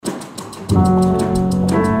Hello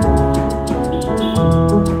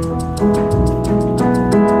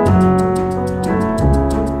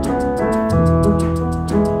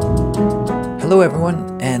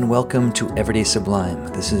everyone, and welcome to Everyday Sublime.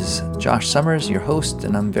 This is Josh Summers, your host,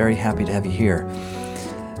 and I'm very happy to have you here.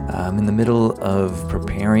 I'm in the middle of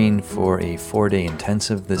preparing for a 4-day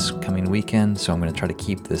intensive this coming weekend, so I'm going to try to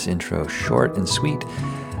keep this intro short and sweet.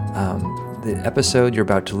 The episode you're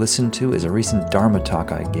about to listen to is a recent Dharma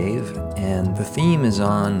talk I gave, and the theme is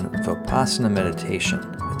on Vipassana meditation.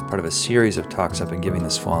 It's part of a series of talks I've been giving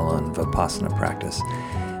this fall on Vipassana practice,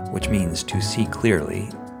 which means to see clearly.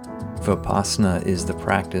 Vipassana is the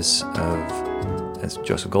practice of, as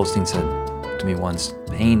Joseph Goldstein said to me once,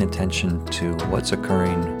 paying attention to what's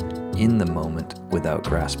occurring in the moment without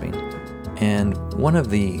grasping. And one of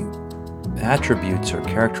the attributes or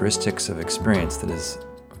characteristics of experience that is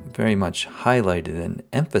very much highlighted and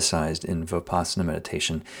emphasized in Vipassana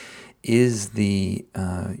meditation is the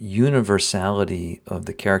universality of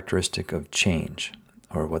the characteristic of change,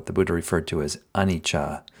 or what the Buddha referred to as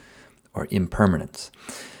anicca, or impermanence.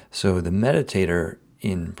 So the meditator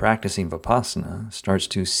in practicing Vipassana starts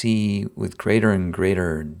to see with greater and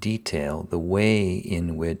greater detail the way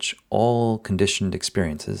in which all conditioned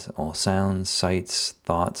experiences, all sounds, sights,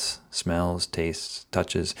 thoughts, smells, tastes,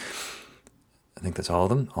 touches, I think that's all of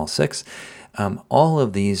them, all 6, all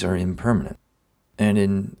of these are impermanent. And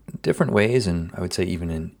in different ways, and I would say even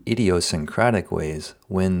in idiosyncratic ways,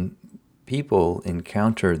 when people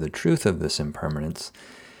encounter the truth of this impermanence,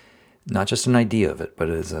 not just an idea of it, but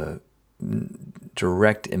as a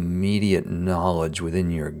direct, immediate knowledge within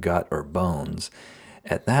your gut or bones,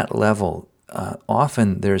 at that level,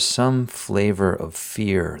 often there's some flavor of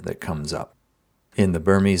fear that comes up. In the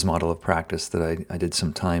Burmese model of practice that I did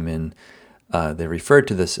some time in, they referred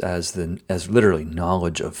to this as literally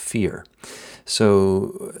knowledge of fear.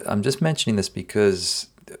 So I'm just mentioning this because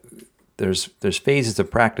there's phases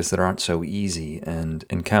of practice that aren't so easy, and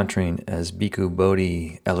encountering, as Bhikkhu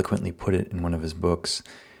Bodhi eloquently put it in one of his books,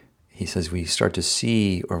 he says we start to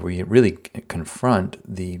see, or we really confront,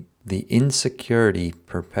 the insecurity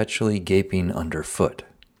perpetually gaping underfoot.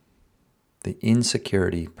 The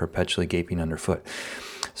insecurity perpetually gaping underfoot.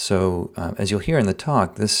 So as you'll hear in the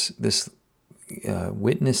talk, this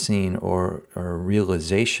witnessing or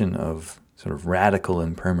realization of sort of radical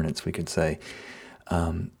impermanence, we could say,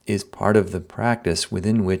 is part of the practice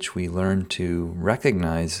within which we learn to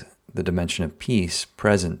recognize the dimension of peace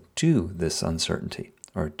present to this uncertainty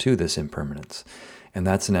or to this impermanence. And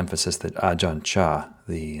that's an emphasis that Ajahn Chah,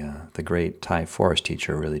 the great Thai forest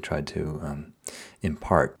teacher, really tried to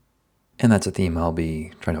impart. And that's a theme I'll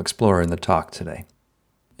be trying to explore in the talk today.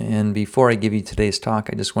 And before I give you today's talk,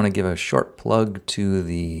 I just want to give a short plug to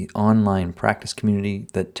the online practice community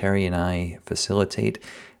that Terry and I facilitate.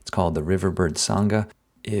 It's called the Riverbird Sangha.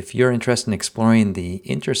 If you're interested in exploring the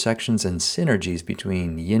intersections and synergies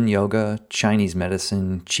between yin yoga, Chinese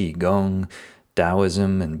medicine, Qigong,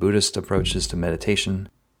 Taoism, and Buddhist approaches to meditation,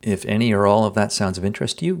 if any or all of that sounds of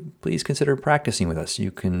interest to you, please consider practicing with us. You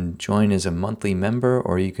can join as a monthly member,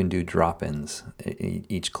 or you can do drop-ins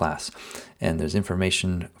each class. And there's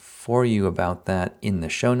information for you about that in the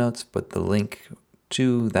show notes, but the link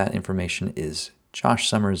to that information is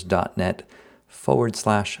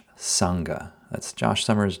joshsummers.net/Sangha. That's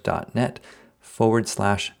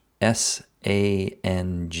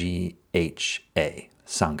joshsummers.net/SANGHA,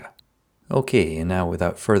 Sangha. Okay, and now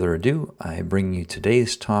without further ado, I bring you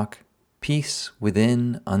today's talk, Peace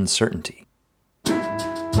Within Uncertainty.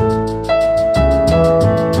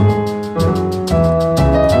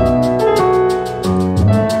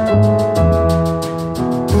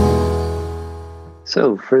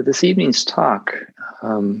 So for this evening's talk,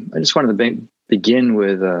 I just wanted to begin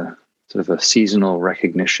with a sort of a seasonal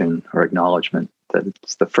recognition or acknowledgement that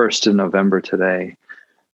it's the 1st of November today.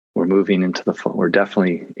 We're moving into the fall. We're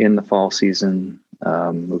definitely in the fall season,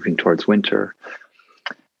 moving towards winter.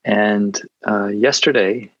 And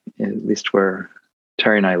yesterday, at least where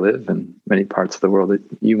Terry and I live, and many parts of the world that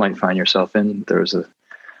you might find yourself in, there was a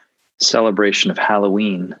celebration of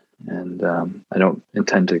Halloween. And I don't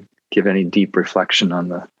intend to give any deep reflection on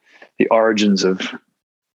the origins of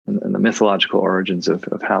and the mythological origins of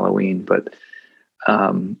Halloween, but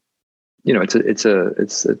it's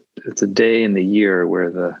a day in the year where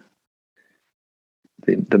the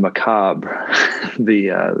macabre,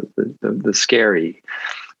 the scary,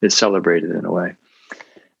 is celebrated in a way.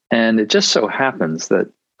 And it just so happens that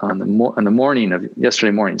on the morning of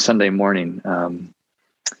yesterday morning, Sunday morning,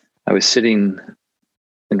 I was sitting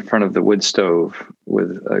in front of the wood stove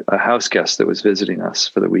with a house guest that was visiting us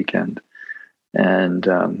for the weekend. And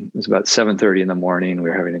it was about 7:30 in the morning. We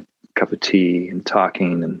were having a cup of tea and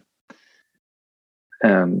talking.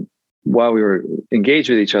 And while we were engaged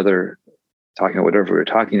with each other, talking about whatever we were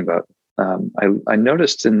talking about, I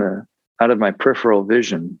noticed out of my peripheral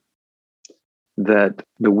vision that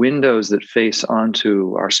the windows that face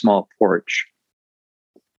onto our small porch,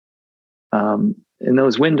 in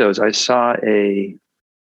those windows, I saw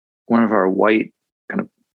one of our white kind of,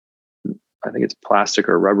 I think it's plastic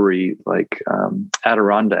or rubbery, like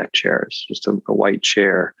Adirondack chairs, just a white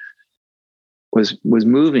chair, was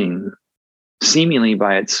moving seemingly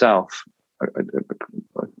by itself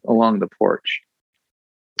along the porch.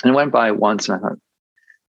 And I went by once and I thought,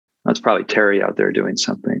 that's probably Terry out there doing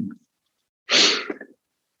something.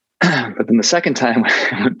 But then the second time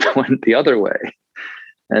I went the other way,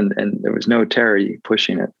 and there was no Terry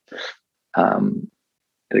pushing it.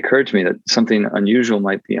 It occurred to me that something unusual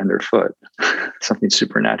might be underfoot, something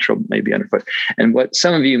supernatural may be underfoot. And what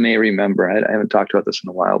some of you may remember, I haven't talked about this in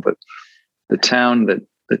a while, but the town that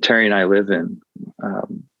Terry and I live in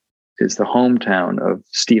is the hometown of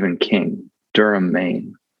Stephen King, Durham,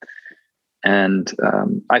 Maine. And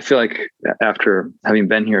I feel like after having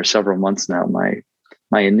been here several months now, my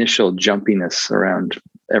initial jumpiness around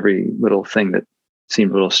every little thing that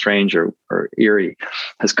seemed a little strange or eerie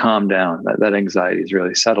has calmed down. That anxiety is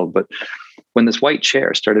really settled. But when this white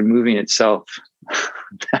chair started moving itself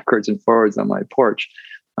backwards and forwards on our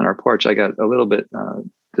porch, I got a little bit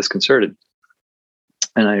disconcerted.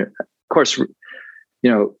 And I, of course,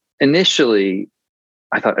 initially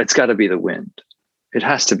I thought it's got to be the wind. It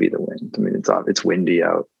has to be the wind. I mean, it's windy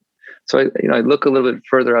out. So I look a little bit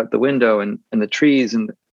further out the window, and the trees in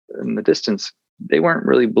the distance, they weren't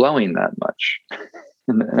really blowing that much.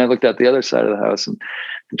 And I looked out the other side of the house, and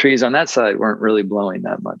the trees on that side weren't really blowing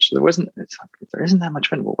that much. There isn't that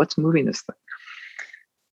much wind. Well, what's moving this thing?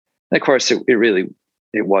 And of course, it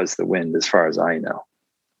was the wind, as far as I know.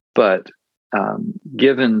 But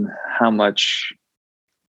given how much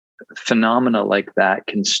phenomena like that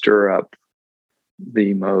can stir up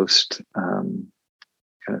the most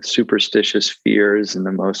kind of superstitious fears in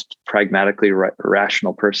the most pragmatically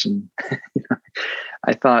rational person,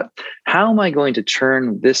 I thought, how am I going to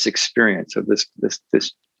turn this experience of this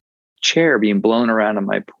chair being blown around on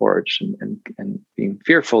my porch and being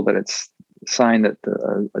fearful that it's a sign that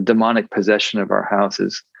a demonic possession of our house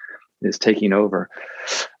is taking over?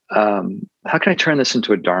 How can I turn this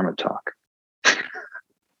into a Dharma talk?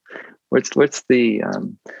 What's the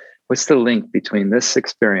link between this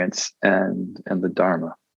experience and the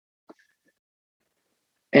Dharma?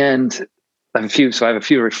 And I have a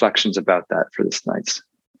few reflections about that for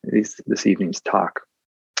this evening's talk.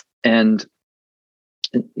 And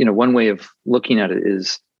one way of looking at it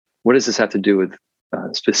is, what does this have to do with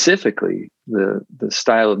specifically the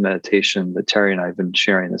style of meditation that Terry and I have been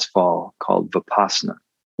sharing this fall, called Vipassana,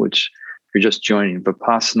 which, if you're just joining,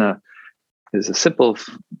 Vipassana is a simple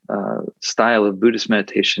style of Buddhist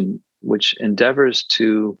meditation which endeavors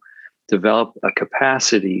to develop a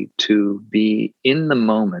capacity to be in the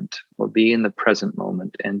moment, or be in the present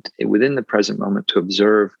moment, and within the present moment to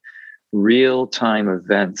observe real-time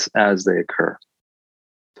events as they occur.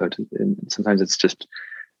 So sometimes it's just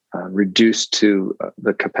reduced to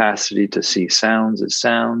the capacity to see sounds as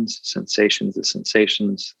sounds, sensations as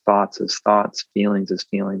sensations, thoughts as thoughts, feelings as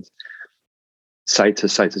feelings, sights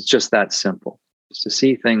as sights. It's just that simple, just to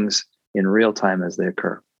see things in real time as they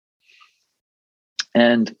occur.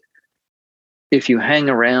 And if you hang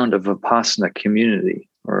around a Vipassana community,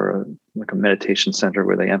 or like a meditation center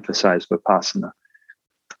where they emphasize Vipassana,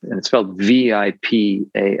 and it's spelled Vipassana.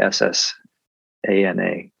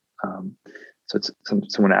 So it's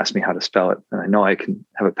someone asked me how to spell it, and I know I can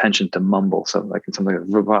have a penchant to mumble, so I can something like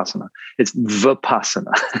Vipassana. It's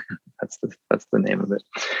Vipassana. that's the name of it.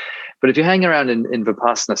 But if you hang around in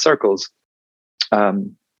Vipassana circles,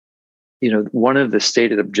 one of the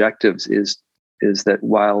stated objectives is that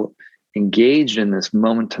while engaged in this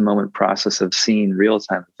moment-to-moment process of seeing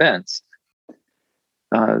real-time events,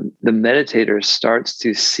 the meditator starts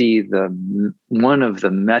to see one of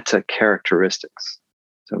the meta characteristics.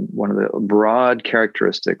 So one of the broad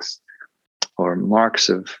characteristics or marks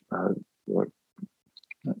of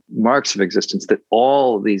existence that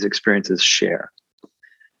all these experiences share.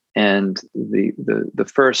 And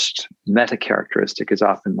the first meta characteristic is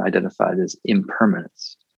often identified as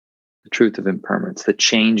impermanence, the truth of impermanence, the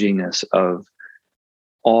changiness of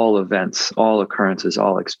all events, all occurrences,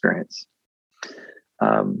 all experience.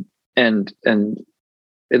 And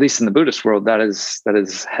at least in the Buddhist world, that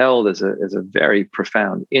is held as a very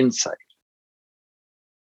profound insight.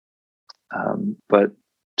 But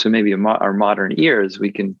to maybe our modern ears,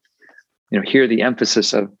 we can hear the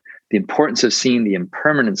emphasis of importance of seeing the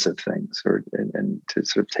impermanence of things, and to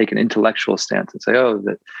sort of take an intellectual stance and say, oh,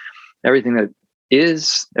 that everything that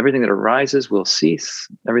is, everything that arises will cease,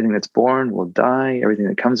 everything that's born will die, everything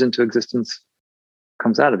that comes into existence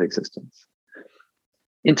comes out of existence.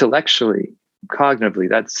 Intellectually, cognitively,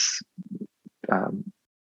 that's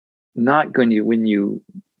not going to win you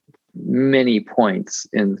many points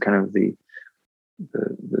in kind of the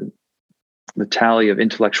tally of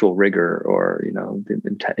intellectual rigor, or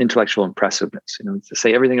the intellectual impressiveness. To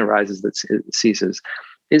say everything arises that ceases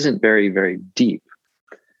isn't very, very deep.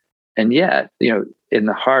 And yet, in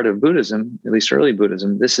the heart of Buddhism, at least early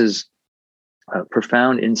Buddhism, this is a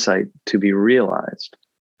profound insight to be realized,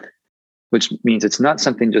 which means it's not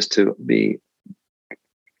something just to be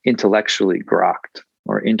intellectually grokked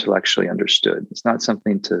or intellectually understood. It's not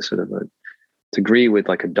something to sort of to agree with,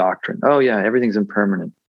 like a doctrine. Oh yeah, everything's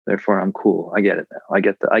impermanent, therefore I'm cool. I get it now. I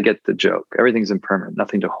get the joke. Everything's impermanent,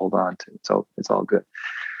 nothing to hold on to. It's all good.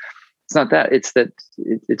 It's not that. It's that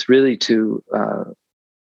it's really to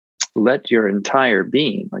let your entire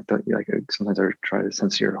being, sometimes I try to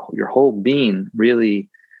sense your whole being really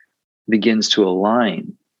begins to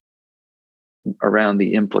align around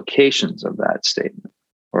the implications of that statement,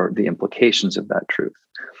 or the implications of that truth.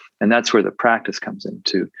 And that's where the practice comes in,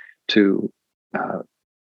 to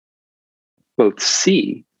both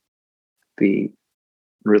see the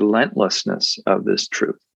relentlessness of this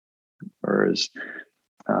truth, or as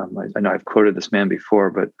I know I've quoted this man before,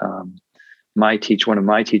 but one of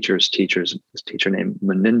my teachers, this teacher named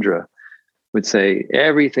Munindra, would say,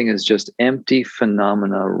 everything is just empty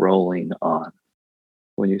phenomena rolling on.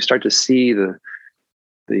 When you start to see the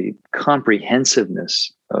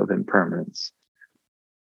comprehensiveness of impermanence,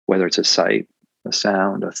 whether it's a sight, a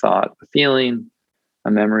sound, a thought, a feeling,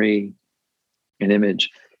 a memory, an image,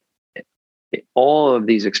 all of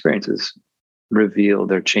these experiences reveal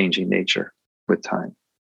their changing nature with time.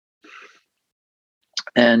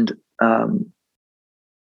 And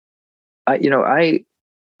I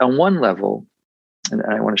on one level, and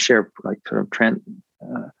I want to share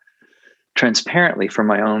transparently from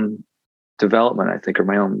my own development, I think, or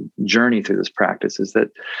my own journey through this practice, is that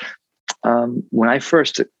when I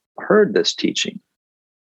first heard this teaching,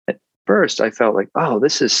 at first I felt like, oh,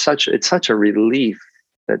 it's such a relief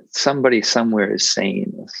that somebody somewhere is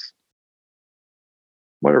saying this.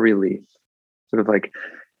 What a relief. Sort of like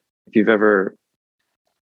if you've ever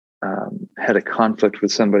had a conflict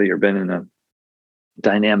with somebody, or been in a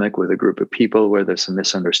dynamic with a group of people where there's some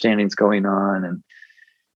misunderstandings going on and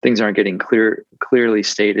things aren't getting clearly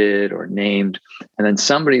stated or named. And then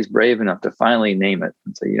somebody's brave enough to finally name it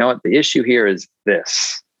and say, you know what, the issue here is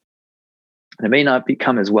this. And it may not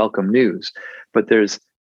become as welcome news, but there's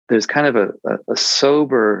kind of a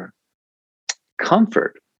sober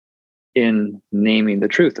comfort in naming the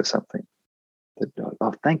truth of something.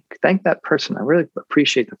 Oh, thank that person. I really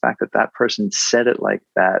appreciate the fact that person said it like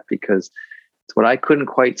that, because it's what I couldn't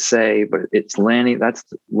quite say, but it's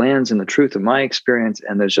lands in the truth of my experience.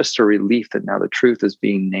 And there's just a relief that now the truth is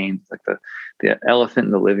being named, like the elephant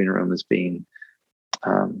in the living room is being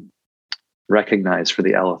recognized for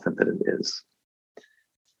the elephant that it is.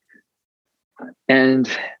 And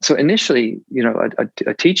so initially,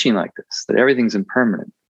 a teaching like this, that everything's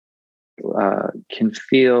impermanent,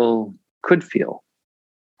 could feel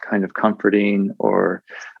kind of comforting or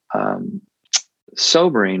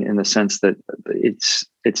sobering, in the sense that it's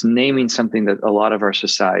naming something that a lot of our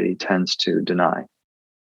society tends to deny,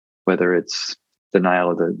 whether it's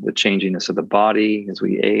denial of the changiness of the body as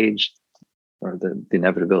we age, or the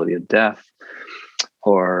inevitability of death,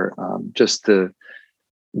 or just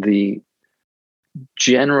the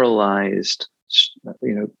generalized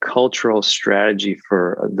cultural strategy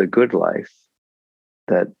for the good life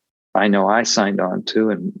that I know I signed on to,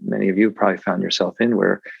 and many of you probably found yourself in,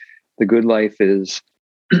 where the good life is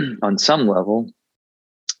on some level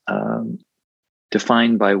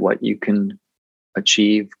defined by what you can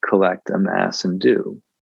achieve, collect, amass, and do.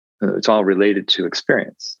 It's all related to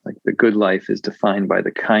experience. Like the good life is defined by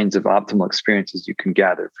the kinds of optimal experiences you can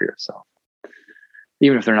gather for yourself.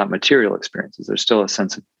 Even if they're not material experiences, there's still a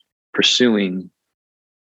sense of pursuing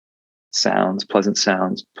sounds, pleasant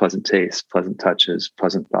tastes, pleasant touches,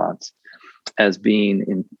 pleasant thoughts, as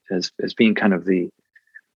being kind of the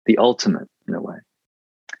ultimate in a way.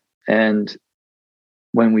 And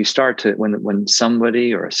when we start to when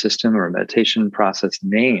somebody or a system or a meditation process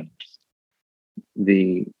names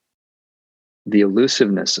the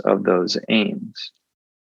elusiveness of those aims,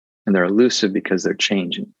 and they're elusive because they're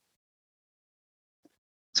changing.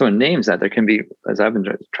 So in names that, there can be, as I've been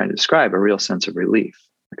trying to describe, a real sense of relief.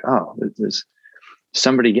 Like, oh,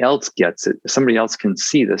 somebody else gets it. Somebody else can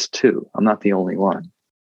see this too. I'm not the only one.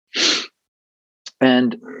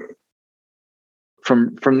 And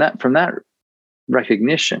from that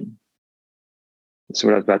recognition, that's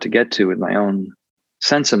what I was about to get to with my own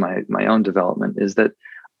sense of my own development, is that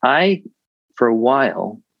I, for a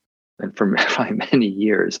while, and for many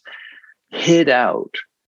years, hid out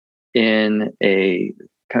in a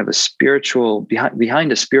kind of a spiritual,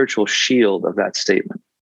 behind a spiritual shield of that statement.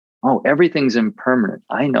 Oh, everything's impermanent.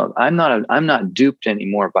 I know. I'm not duped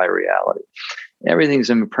anymore by reality. Everything's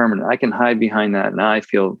impermanent. I can hide behind that, and I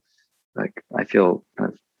feel kind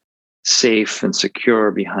of safe and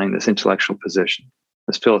secure behind this intellectual position,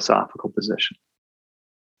 this philosophical position.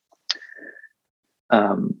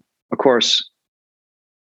 Of course,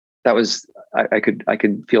 that was I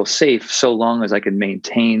could feel safe so long as I could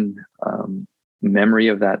maintain memory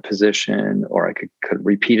of that position, or I could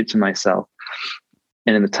repeat it to myself.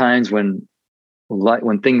 And in the times when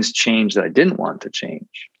things changed that I didn't want to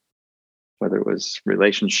change, whether it was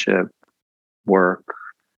relationship, work,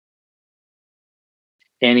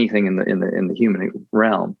 anything in the human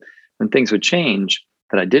realm, when things would change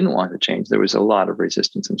that I didn't want to change, there was a lot of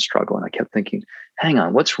resistance and struggle. And I kept thinking, hang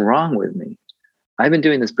on, what's wrong with me? I've been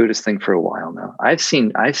doing this Buddhist thing for a while now. I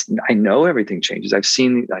know everything changes. I've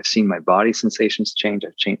seen my body sensations change.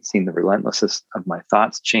 I've seen the relentlessness of my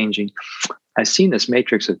thoughts changing. I've seen this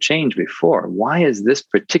matrix of change before. Why is this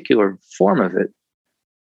particular form of it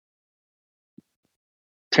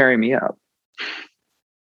tearing me up?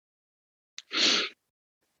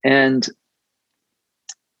 And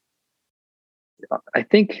I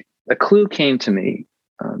think a clue came to me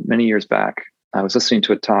many years back. I was listening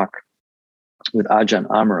to a talk with Ajahn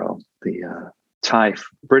Amaro, the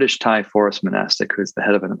British Thai forest monastic, who's the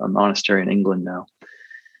head of a monastery in England now.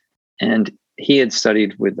 And he had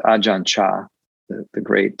studied with Ajahn Chah, the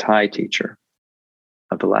great Thai teacher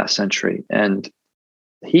of the last century. And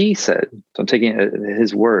he said, so I'm taking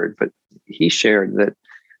his word, but he shared that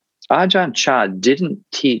Ajahn Chah didn't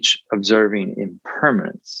teach observing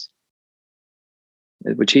impermanence,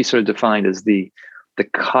 which he sort of defined as the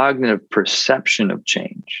cognitive perception of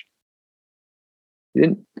change.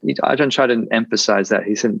 Ajahn Chah didn't emphasize that.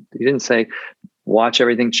 He didn't say, watch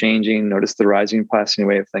everything changing, notice the rising and passing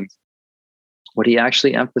away of things. What he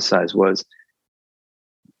actually emphasized was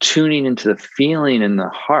tuning into the feeling in the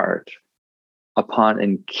heart upon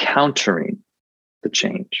encountering the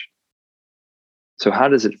change. So how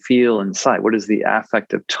does it feel inside? What is the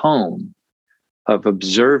affective tone of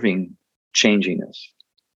observing changiness?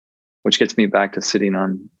 Which gets me back to sitting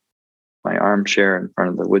on my armchair in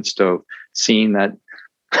front of the wood stove, seeing that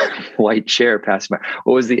white chair passing by.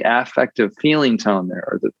 What was the affective feeling tone there,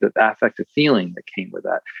 or the affective feeling that came with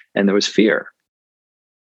that? And there was fear.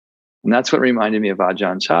 And that's what reminded me of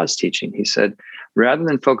Ajahn Chah's teaching. He said, rather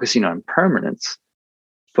than focusing on permanence,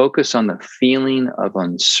 focus on the feeling of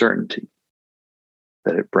uncertainty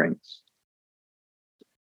that it brings.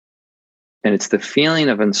 And it's the feeling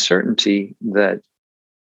of uncertainty that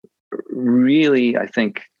really, I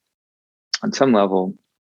think, on some level,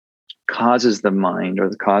 causes the mind or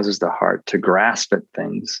causes the heart to grasp at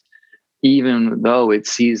things, even though it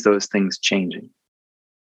sees those things changing.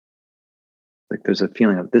 Like there's a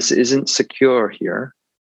feeling of, this isn't secure here.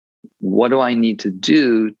 What do I need to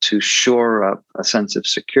do to shore up a sense of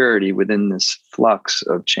security within this flux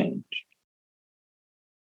of change?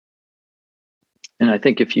 And I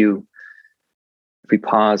think if we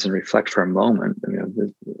pause and reflect for a moment,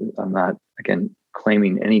 I'm not, again,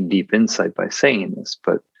 claiming any deep insight by saying this,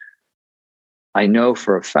 but I know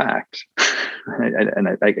for a fact, and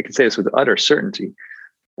I can say this with utter certainty,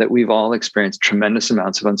 that we've all experienced tremendous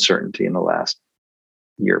amounts of uncertainty in the last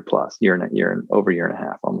year and over a year and a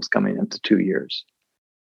half, almost coming into 2 years.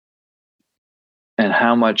 And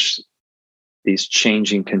how much these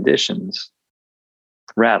changing conditions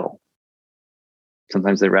rattle.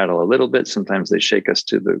 Sometimes they rattle a little bit. Sometimes they shake us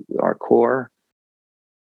to our core.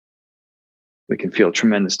 We can feel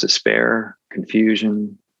tremendous despair,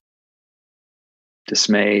 confusion,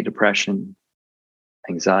 dismay, depression,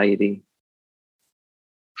 anxiety.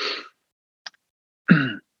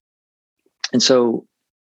 And so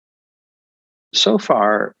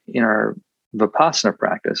far in our Vipassana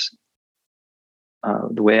practice,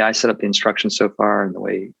 the way I set up the instructions so far and the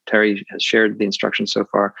way Terry has shared the instructions so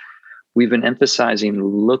far, we've been emphasizing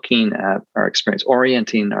looking at our experience,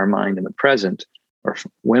 orienting our mind in the present, or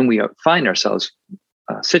when we find ourselves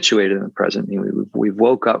situated in the present. We've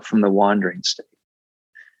woke up from the wandering state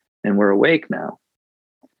and we're awake now.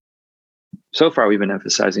 So far, we've been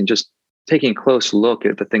emphasizing just taking a close look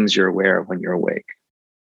at the things you're aware of when you're awake.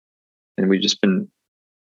 And we've just been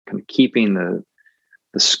kind of keeping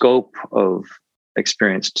the scope of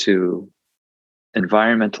experience to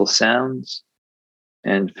environmental sounds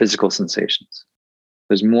and physical sensations.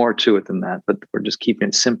 There's more to it than that, but we're just keeping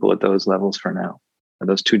it simple at those levels for now, or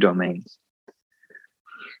those two domains.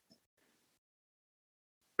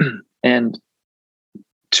 And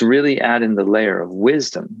to really add in the layer of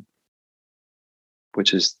wisdom,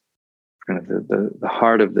 which is kind of the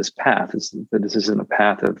heart of this path, is that this isn't a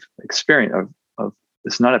path of experience, of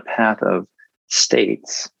it's not a path of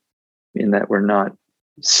states, in that we're not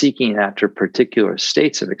seeking after particular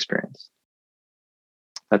states of experience.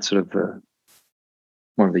 That's sort of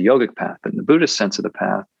more of the yogic path. But in the Buddhist sense of the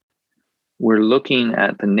path, we're looking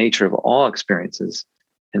at the nature of all experiences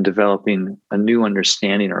and developing a new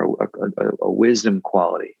understanding, or a wisdom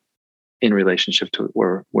quality in relationship to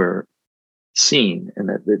what we're seeing. And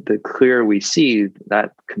that the clearer we see,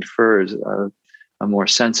 that confers a more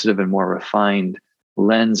sensitive and more refined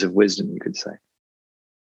lens of wisdom, you could say.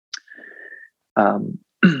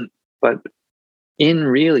 But in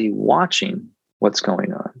really watching what's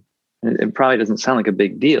going on, it probably doesn't sound like a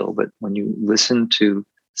big deal, but when you listen to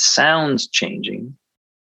sounds changing,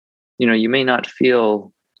 you may not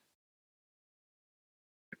feel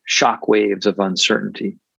shock waves of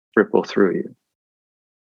uncertainty ripple through you.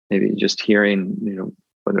 Maybe just hearing,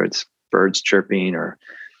 whether it's birds chirping or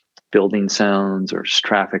building sounds or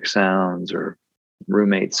traffic sounds or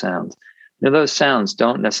roommate sounds. Those sounds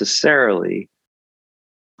don't necessarily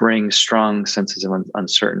bring strong senses of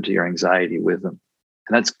uncertainty or anxiety with them.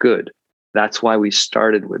 And that's good. That's why we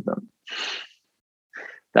started with them.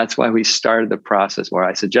 That's why we started the process, or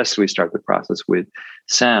I suggested we start the process with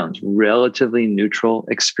sounds, relatively neutral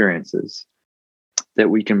experiences that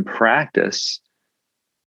we can practice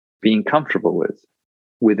being comfortable with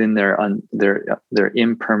within their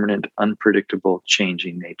impermanent, unpredictable,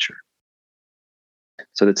 changing nature.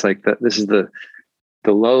 So it's like this is the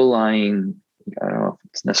low-lying, I don't know if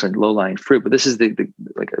it's necessarily low-lying fruit, but this is the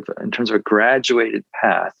like, in terms of a graduated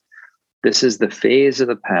path, this is the phase of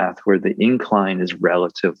the path where the incline is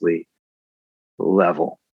relatively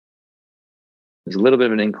level. There's a little bit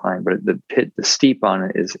of an incline, but the steep on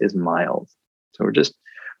it is mild. So we're just,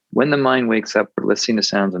 when the mind wakes up, we're listening to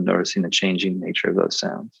sounds and noticing the changing nature of those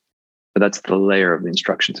sounds. But that's the layer of the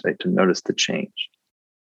instruction today, to notice the change.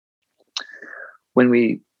 When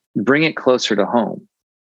we bring it closer to home,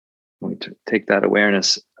 when we take that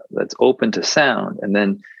awareness that's open to sound, and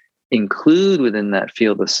then include within that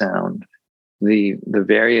field of sound the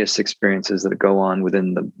various experiences that go on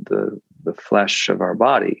within the flesh of our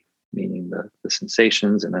body, meaning the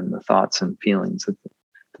sensations and then the thoughts and feelings that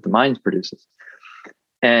the mind produces.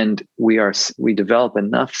 And we develop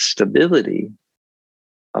enough stability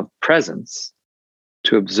of presence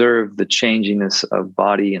to observe the changiness of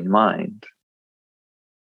body and mind.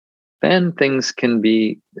 Then things can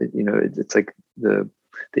be, it's like the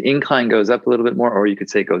incline goes up a little bit more, or you could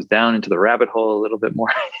say it goes down into the rabbit hole a little bit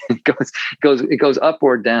more. It goes up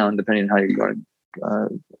or down depending on how you're going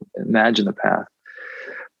to imagine the path.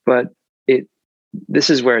 But this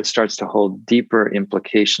is where it starts to hold deeper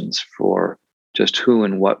implications for just who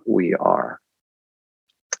and what we are,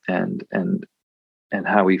 and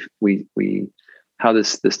how how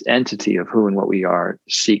this entity of who and what we are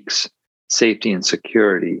seeks safety and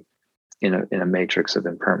security in a matrix of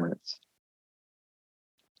impermanence.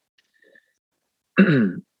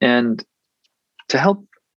 And to help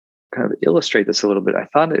kind of illustrate this a little bit, I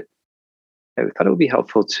thought it would be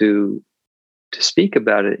helpful to speak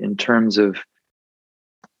about it in terms of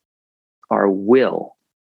our willpower.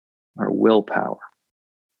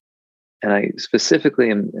 And I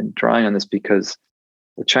specifically am drawing on this because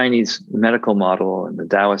the Chinese medical model and the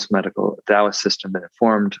Taoist system that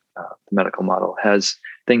informed the medical model has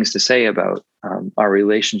things to say about our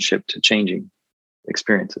relationship to changing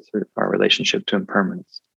experiences, or our relationship to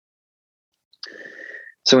impermanence.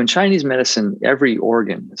 So in Chinese medicine, every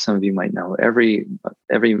organ, as some of you might know, every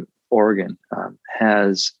organ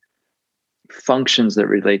has functions that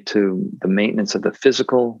relate to the maintenance of the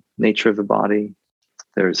physical nature of the body.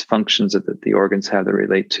 There's functions that the organs have that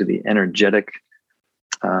relate to the energetic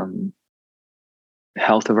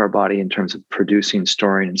health of our body in terms of producing,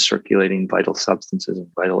 storing, and circulating vital substances and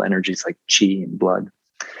vital energies like qi and blood.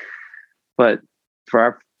 But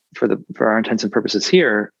for our intents and purposes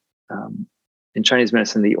here, in Chinese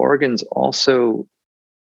medicine, the organs also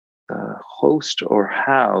host or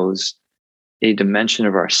house a dimension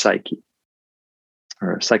of our psyche,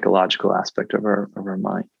 or a psychological aspect of our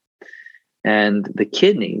mind. And the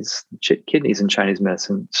kidneys in Chinese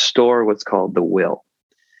medicine store what's called the will.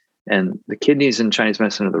 And the kidneys in Chinese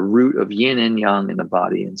medicine are the root of yin and yang in the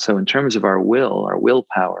body. And so in terms of our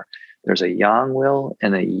willpower, There's a yang will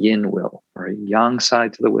and a yin will, or a yang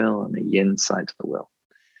side to the will and a yin side to the will.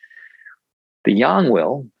 The yang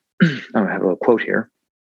will, I have a quote here.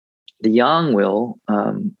 The yang will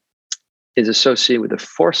is associated with the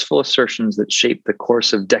forceful assertions that shape the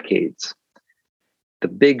course of decades, the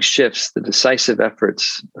big shifts, the decisive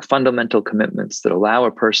efforts, the fundamental commitments that allow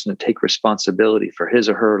a person to take responsibility for his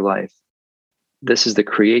or her life. This is the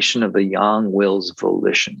creation of the yang will's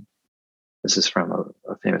volition. This is from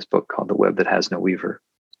a famous book called The Web That Has No Weaver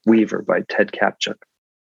by Ted Kapchuk.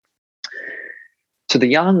 So the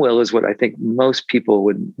yang will is what I think most people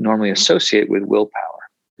would normally associate with willpower.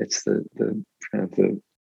 It's the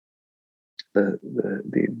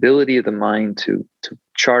ability of the mind to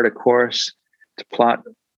chart a course, to plot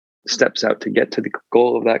steps out to get to the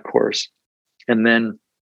goal of that course, and then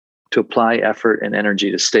to apply effort and energy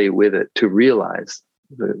to stay with it, to realize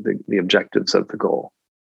the objectives of the goal.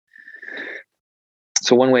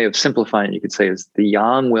 So one way of simplifying, you could say, is the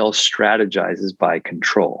yang will strategizes by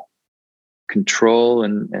control. Control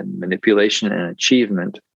and manipulation and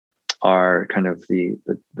achievement are kind of the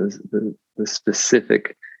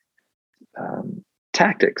specific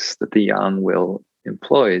tactics that the yang will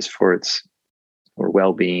employs for its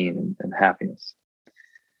well-being and happiness.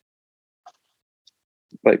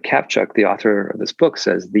 But Kapchuk, the author of this book,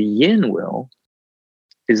 says the yin will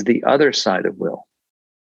is the other side of will.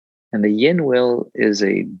 And the yin will is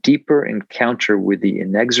a deeper encounter with the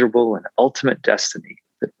inexorable and ultimate destiny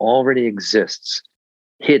that already exists,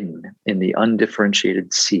 hidden in the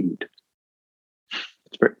undifferentiated seed.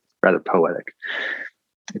 It's rather poetic.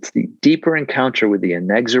 It's the deeper encounter with the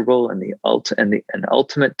inexorable and the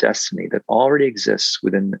ultimate destiny that already exists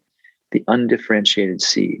within the undifferentiated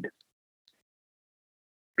seed.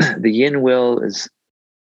 The yin will is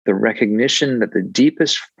the recognition that the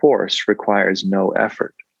deepest force requires no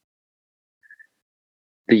effort.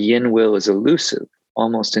 The yin will is elusive,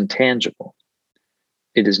 almost intangible.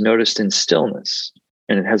 It is noticed in stillness,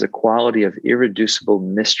 and it has a quality of irreducible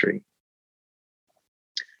mystery.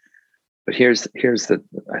 But here's the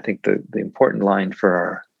important line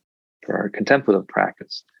for our contemplative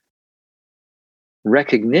practice.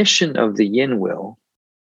 Recognition of the yin will,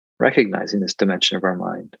 recognizing this dimension of our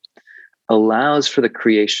mind, allows for the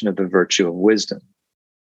creation of the virtue of wisdom.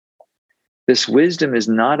 This wisdom is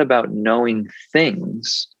not about knowing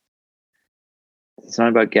things. It's not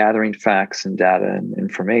about gathering facts and data and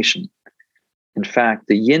information. In fact,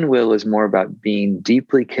 the yin will is more about being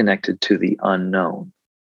deeply connected to the unknown.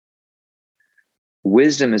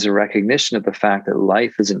 Wisdom is a recognition of the fact that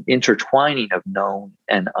life is an intertwining of known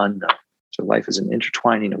and unknown. So life is an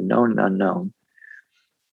intertwining of known and unknown.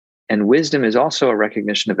 And wisdom is also a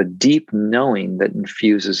recognition of a deep knowing that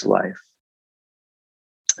infuses life.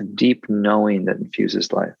 A deep knowing that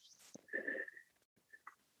infuses life.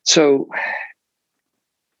 So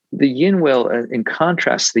the yin will, in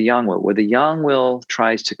contrast to the yang will, where the yang will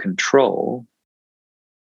tries to control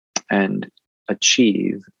and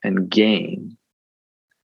achieve and gain,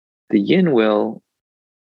 the yin will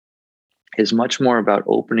is much more about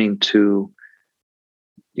opening to,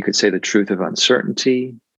 you could say, the truth of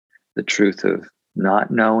uncertainty, the truth of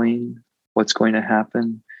not knowing what's going to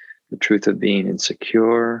happen, the truth of being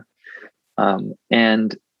insecure.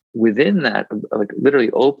 And within that, like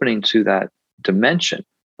literally opening to that dimension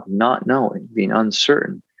of not knowing, being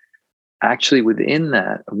uncertain, actually within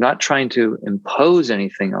that, of not trying to impose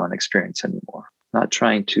anything on experience anymore, not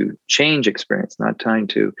trying to change experience, not trying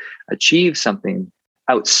to achieve something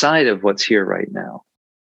outside of what's here right now.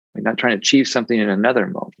 Like not trying to achieve something in another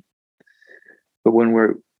moment. But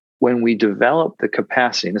when we develop the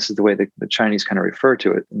capacity, and this is the way the Chinese kind of refer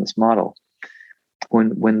to it in this model,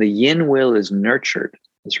 when the yin will is nurtured,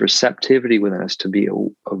 this receptivity within us to be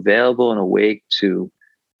available and awake to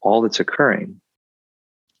all that's occurring,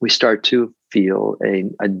 we start to feel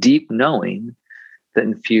a deep knowing that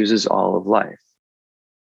infuses all of life.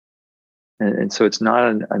 And so it's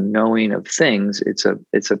not a knowing of things, it's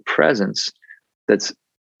a presence that's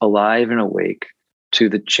alive and awake to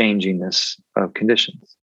the changingness of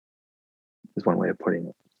conditions, is one way of putting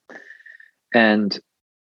it. And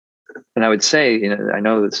I would say, I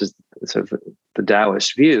know this is sort of the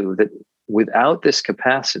Taoist view, that without this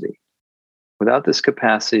capacity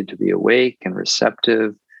to be awake and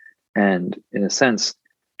receptive and, in a sense,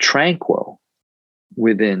 tranquil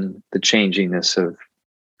within the changingness of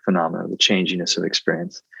phenomena, the changingness of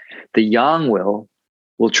experience, the yang will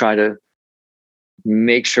try to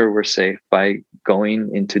make sure we're safe by going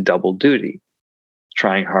into double duty,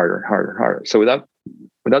 trying harder and harder and harder. So without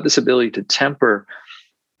this ability to temper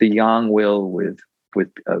the yang will with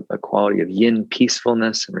a quality of yin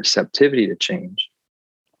peacefulness and receptivity to change,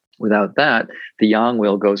 Without that, the yang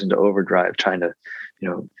will goes into overdrive, trying to,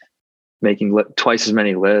 making twice as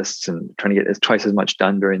many lists and trying to get twice as much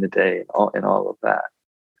done during the day, and all of that.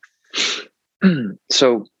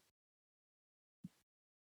 So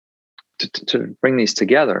to bring these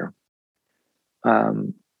together, I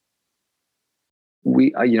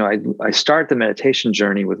start the meditation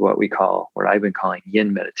journey with what I've been calling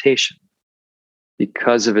yin meditation,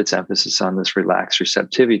 because of its emphasis on this relaxed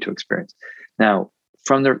receptivity to experience. Now,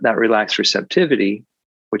 from that relaxed receptivity,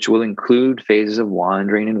 which will include phases of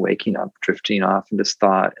wandering and waking up, drifting off into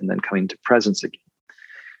thought, and then coming to presence again.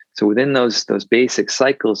 So within those basic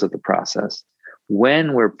cycles of the process,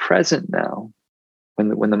 when we're present now,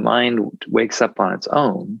 when the mind wakes up on its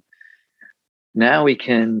own, now we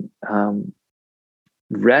can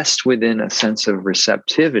rest within a sense of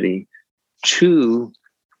receptivity to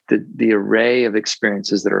the array of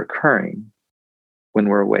experiences that are occurring when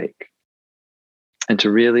we're awake, and to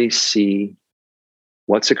really see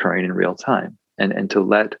what's occurring in real time, and to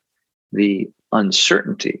let the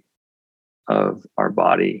uncertainty of our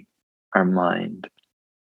body, our mind,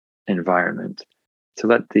 environment, to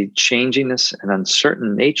let the changiness and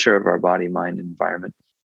uncertain nature of our body, mind, environment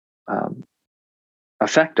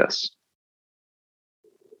affect us,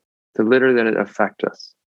 to literally let it affect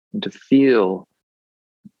us, and to feel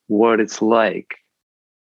what it's like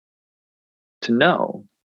to know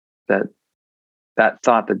that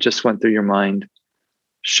thought that just went through your mind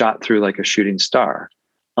shot through like a shooting star,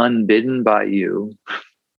 unbidden by you,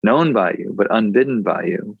 known by you, but unbidden by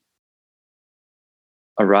you,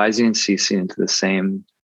 arising and ceasing into the same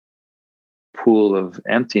pool of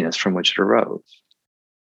emptiness from which it arose.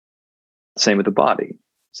 Same with the body,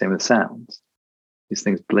 same with sounds. These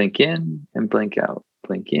things blink in and blink out,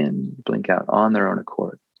 blink in, blink out on their own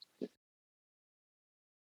accord.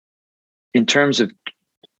 In terms of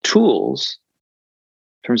tools,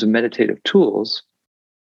 in terms of meditative tools,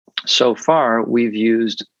 so far we've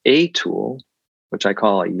used a tool, which I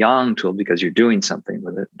call a yang tool, because you're doing something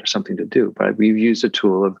with it. There's something to do. But we've used a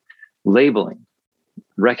tool of labeling,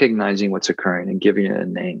 recognizing what's occurring and giving it a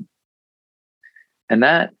name. And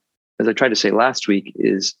that, as I tried to say last week,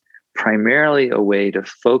 is primarily a way to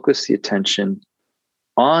focus the attention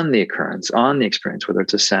on the occurrence, on the experience, whether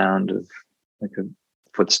it's a sound of like a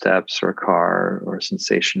footsteps or a car or a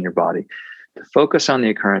sensation in your body, to focus on the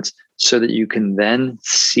occurrence so that you can then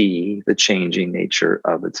see the changing nature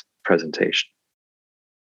of its presentation.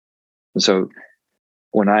 And so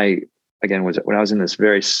when I was in this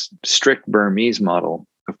very strict Burmese model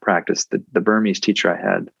of practice, the Burmese teacher I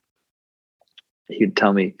had, he'd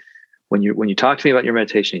tell me, when you talk to me about your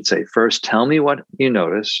meditation, he'd say, first, tell me what you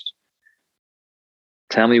noticed.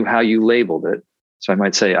 Tell me how you labeled it. So I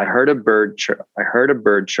might say, I heard a bird chirp.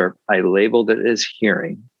 I labeled it as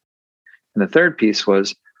hearing. And the third piece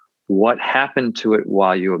was, what happened to it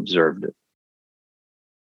while you observed it?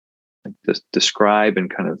 Like, just describe in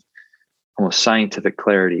kind of almost scientific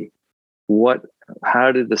clarity,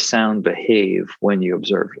 how did the sound behave when you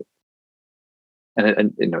observed it?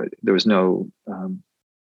 And there was no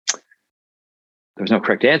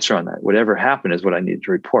correct answer on that. Whatever happened is what I needed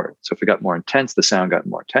to report. So if it got more intense, the sound got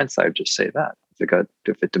more intense, I would just say that.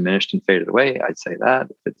 If it diminished and faded away, I'd say that.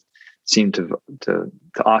 If it seemed to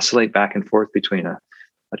oscillate back and forth between a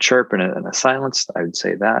chirp and a silence, I would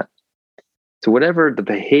say that. So whatever the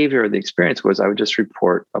behavior of the experience was, I would just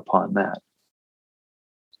report upon that.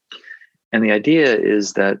 And the idea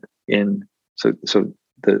is that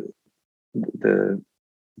the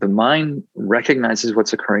mind recognizes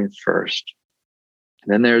what's occurring first.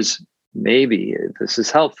 And then there's, maybe this is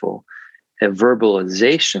helpful, a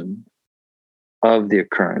verbalization of the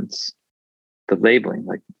occurrence, the labeling,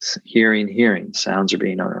 like hearing, sounds are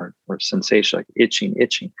being known, or sensation, like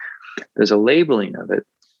itching. There's a labeling of it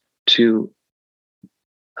to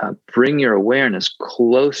bring your awareness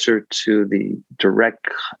closer to the direct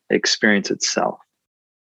experience itself.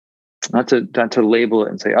 Not to label it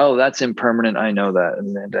and say, oh, that's impermanent, I know that,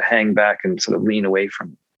 and then to hang back and sort of lean away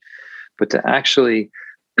from it. But to actually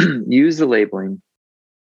use the labeling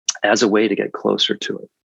as a way to get closer to it,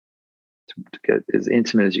 to get as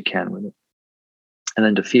intimate as you can with it, and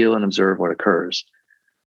then to feel and observe what occurs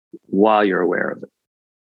while you're aware of it.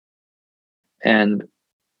 And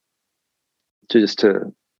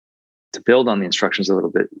to build on the instructions a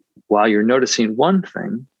little bit, while you're noticing one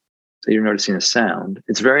thing, so you're noticing a sound,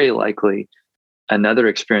 it's very likely another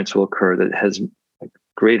experience will occur that has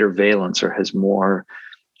greater valence or has more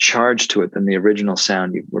charge to it than the original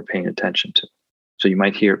sound you were paying attention to. So you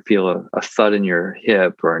might feel a thud in your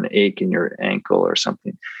hip or an ache in your ankle or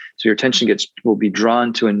something. So your attention will be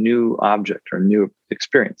drawn to a new object or a new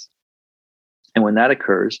experience. And when that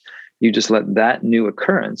occurs, You just let that new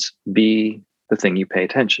occurrence be the thing you pay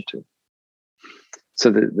attention to.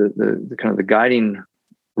 So the kind of the guiding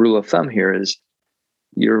rule of thumb here is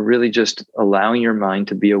you're really just allowing your mind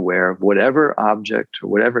to be aware of whatever object or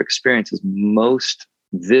whatever experience is most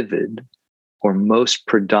vivid or most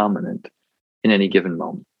predominant in any given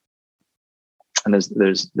moment. And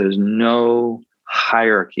there's no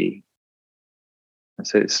hierarchy. I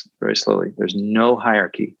say this very slowly. There's no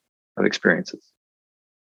hierarchy of experiences.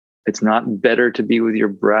 It's not better to be with your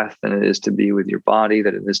breath than it is to be with your body,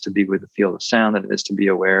 that it is to be with the field of sound, that it is to be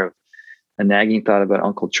aware of a nagging thought about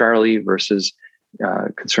Uncle Charlie versus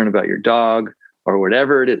concern about your dog or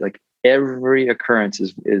whatever it is. Like every occurrence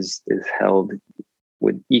is held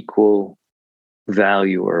with equal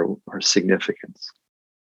value or significance.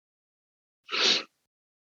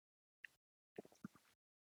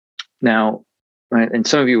 Now, right, and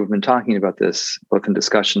some of you have been talking about this both in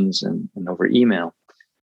discussions and over email.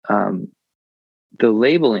 The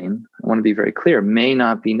labeling, I want to be very clear, may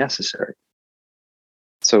not be necessary.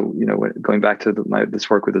 So, going back to this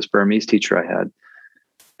work with this Burmese teacher I had,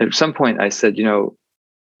 at some point I said,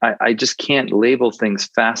 I just can't label things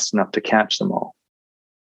fast enough to catch them all.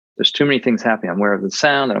 There's too many things happening. I'm aware of the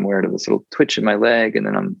sound, and I'm aware of this little twitch in my leg, and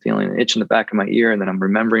then I'm feeling an itch in the back of my ear, and then I'm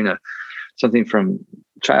remembering something from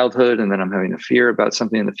childhood, and then I'm having a fear about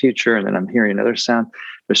something in the future, and then I'm hearing another sound.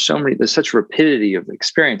 There's such rapidity of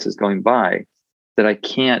experiences going by that I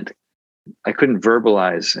couldn't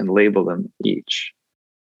verbalize and label them each.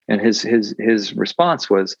 And his response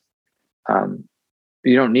was,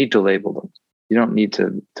 you don't need to label them. You don't need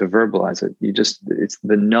to verbalize it. It's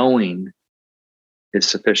the knowing is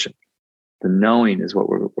sufficient. The knowing is what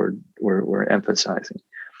we're emphasizing.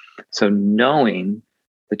 So knowing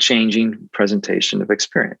the changing presentation of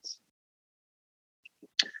experience.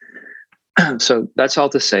 So that's all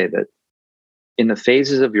to say that in the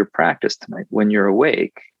phases of your practice tonight, when you're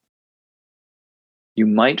awake, you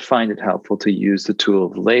might find it helpful to use the tool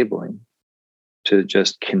of labeling to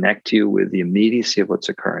just connect you with the immediacy of what's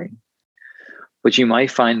occurring. But you might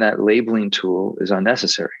find that labeling tool is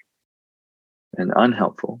unnecessary and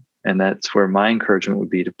unhelpful. And that's where my encouragement would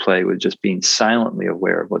be to play with just being silently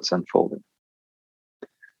aware of what's unfolding.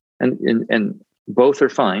 And both are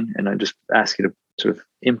fine. And I just ask you to sort of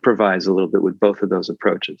improvise a little bit with both of those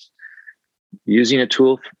approaches. Using a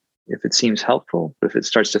tool if it seems helpful, but if it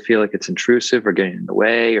starts to feel like it's intrusive or getting in the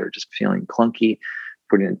way or just feeling clunky,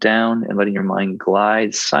 putting it down and letting your mind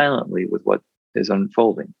glide silently with what is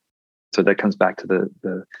unfolding. So that comes back to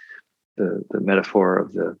the metaphor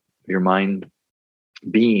of your mind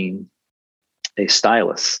being a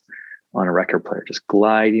stylus on a record player, just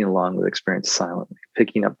gliding along with experience silently,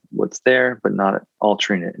 picking up what's there, but not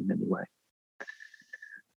altering it in any way.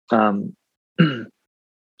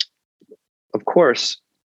 Of course,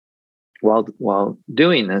 while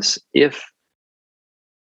doing this, if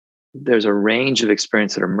there's a range of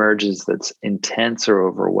experience that emerges that's intense or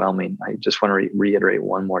overwhelming, I just want to reiterate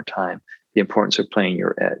one more time the importance of playing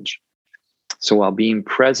your edge. So while being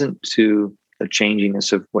present to the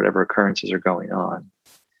changiness of whatever occurrences are going on,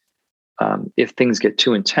 if things get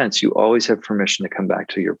too intense, you always have permission to come back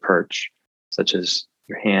to your perch, such as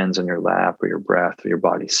your hands on your lap or your breath or your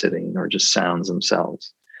body sitting or just sounds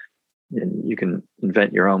themselves. And you can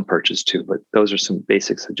invent your own perches too, but those are some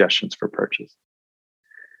basic suggestions for perches.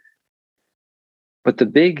 But the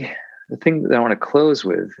thing that I want to close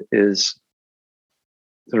with is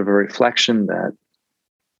sort of a reflection that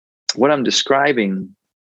what I'm describing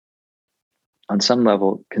on some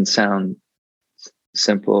level can sound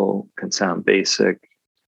simple, can sound basic,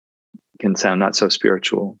 can sound not so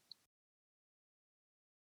spiritual.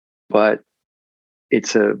 But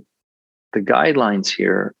the guidelines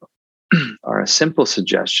here are a simple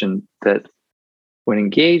suggestion that when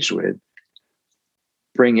engaged with,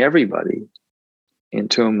 bring everybody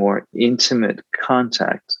into a more intimate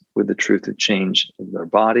contact with the truth of change of their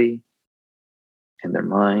body and their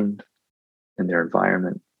mind and their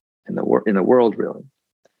environment and in the world, really.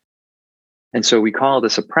 And so we call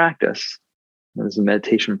this a practice. This is a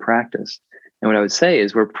meditation practice. And what I would say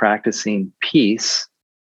is we're practicing peace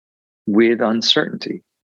with uncertainty.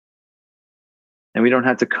 And we don't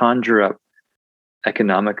have to conjure up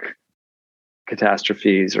economic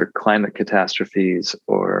catastrophes or climate catastrophes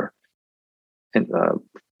or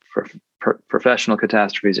professional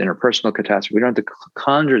catastrophes, interpersonal catastrophes. We don't have to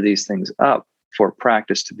conjure these things up for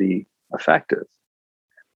practice to be effective.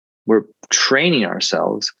 We're training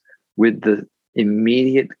ourselves with the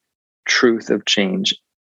immediate truth of change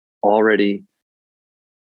already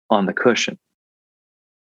on the cushion.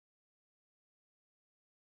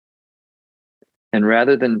 And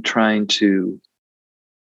rather than trying to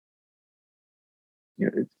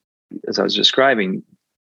as I was describing,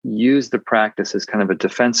 use the practice as kind of a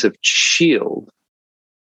defensive shield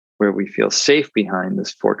where we feel safe behind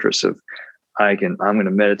this fortress of, I'm going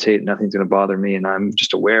to meditate, nothing's going to bother me, and I'm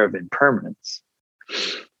just aware of impermanence.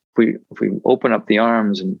 If we open up the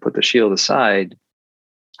arms and put the shield aside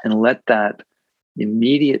and let that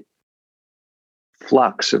immediate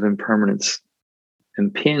flux of impermanence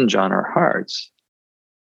impinge on our hearts,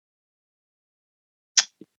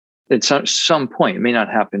 at some point, it may not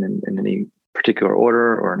happen in any particular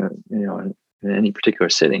order or in any particular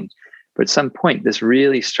sitting, but at some point, this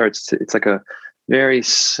really starts to, it's like a very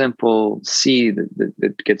simple seed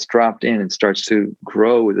that gets dropped in and starts to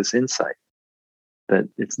grow with this insight that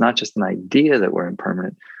it's not just an idea that we're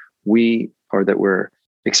impermanent, or that we're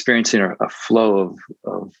experiencing a flow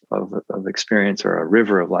of experience or a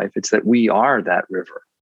river of life. It's that we are that river.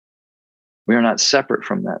 We are not separate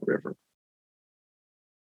from that river.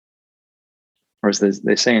 Or as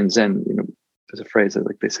they say in Zen, there's a phrase that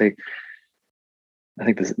they say, I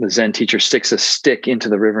think the Zen teacher sticks a stick into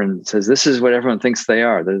the river and says, this is what everyone thinks they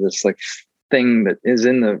are. They're this thing that is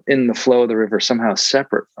in the flow of the river, somehow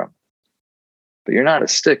separate from it. But you're not a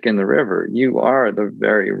stick in the river. You are the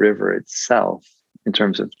very river itself in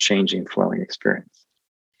terms of changing, flowing experience.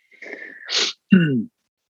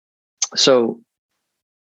 So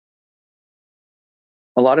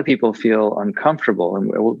a lot of people feel uncomfortable,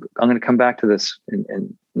 and I'm going to come back to this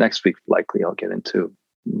in next week. Likely I'll get into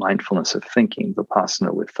mindfulness of thinking,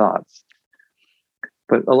 vipassana with thoughts.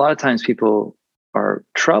 But a lot of times people are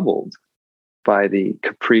troubled by the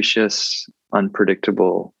capricious,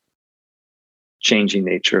 unpredictable, changing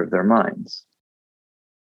nature of their minds.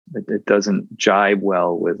 It doesn't jibe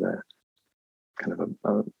well with a kind of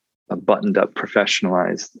a buttoned up,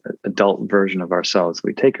 professionalized adult version of ourselves.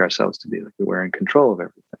 We take ourselves to be like we're in control of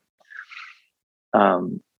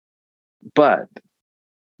everything. But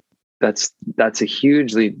that's a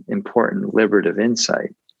hugely important liberative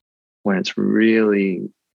insight when it's really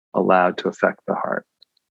allowed to affect the heart.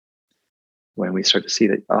 When we start to see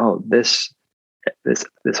that, oh, this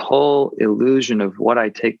whole illusion of what I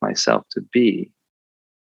take myself to be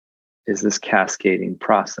is this cascading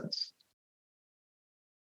process.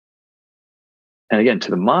 And again, to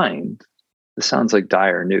the mind, this sounds like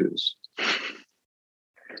dire news.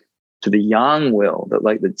 To the yang will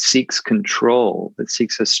that seeks control, that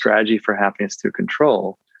seeks a strategy for happiness through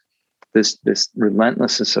control, this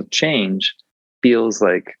relentlessness of change feels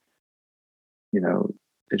like,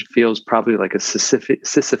 it feels probably like a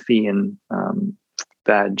Sisyphean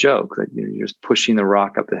bad joke, that you're just pushing the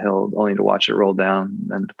rock up the hill only to watch it roll down and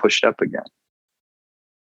then to push it up again.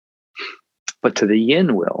 But to the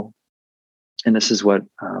yin will, and this is what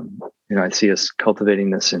I see us cultivating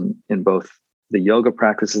this in both the yoga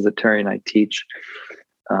practices that Terry and I teach,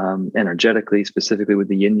 energetically, specifically with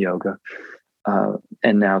the yin yoga,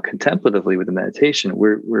 and now contemplatively with the meditation.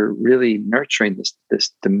 We're really nurturing this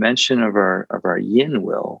dimension of our yin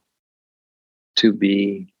will to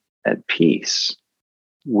be at peace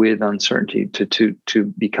with uncertainty, to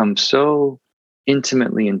become so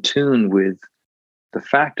intimately in tune with the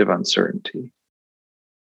fact of uncertainty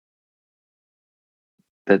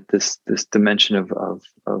that this dimension of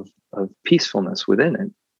peacefulness within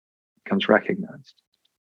it becomes recognized.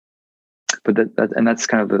 But that's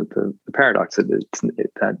kind of the paradox,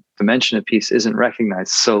 that dimension of peace isn't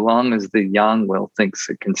recognized so long as the yang will thinks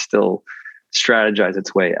it can still strategize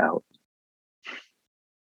its way out.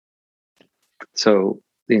 So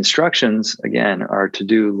the instructions, again, are to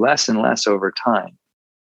do less and less over time,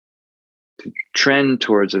 to trend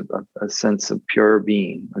towards a sense of pure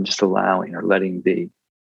being, or just allowing or letting be.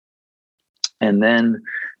 And then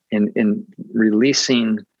in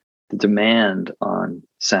releasing the demand on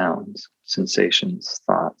sounds, sensations,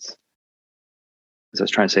 thoughts. As I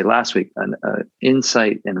was trying to say last week, an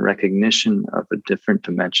insight and recognition of a different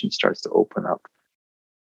dimension starts to open up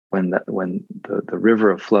when the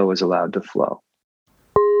river of flow is allowed to flow.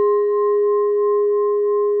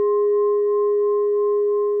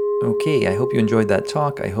 Okay, I hope you enjoyed that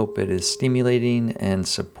talk. I hope it is stimulating and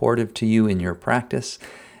supportive to you in your practice.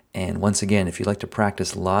 And once again, if you'd like to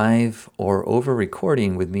practice live or over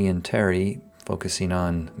recording with me and Terry, focusing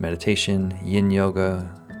on meditation, yin yoga,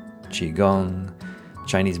 qigong,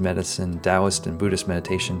 Chinese medicine, Taoist and Buddhist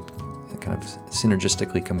meditation, kind of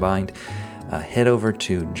synergistically combined, head over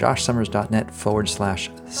to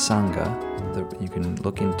joshsummers.net/Sangha. You can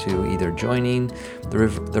look into either joining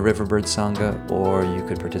the Riverbird Sangha, or you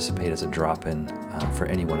could participate as a drop-in for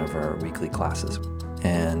any one of our weekly classes.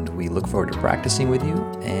 And we look forward to practicing with you.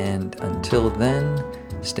 And until then,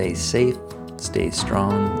 stay safe, stay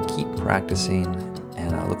strong, keep practicing, and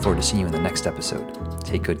and I look forward to seeing you in the next episode.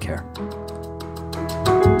 Take good care.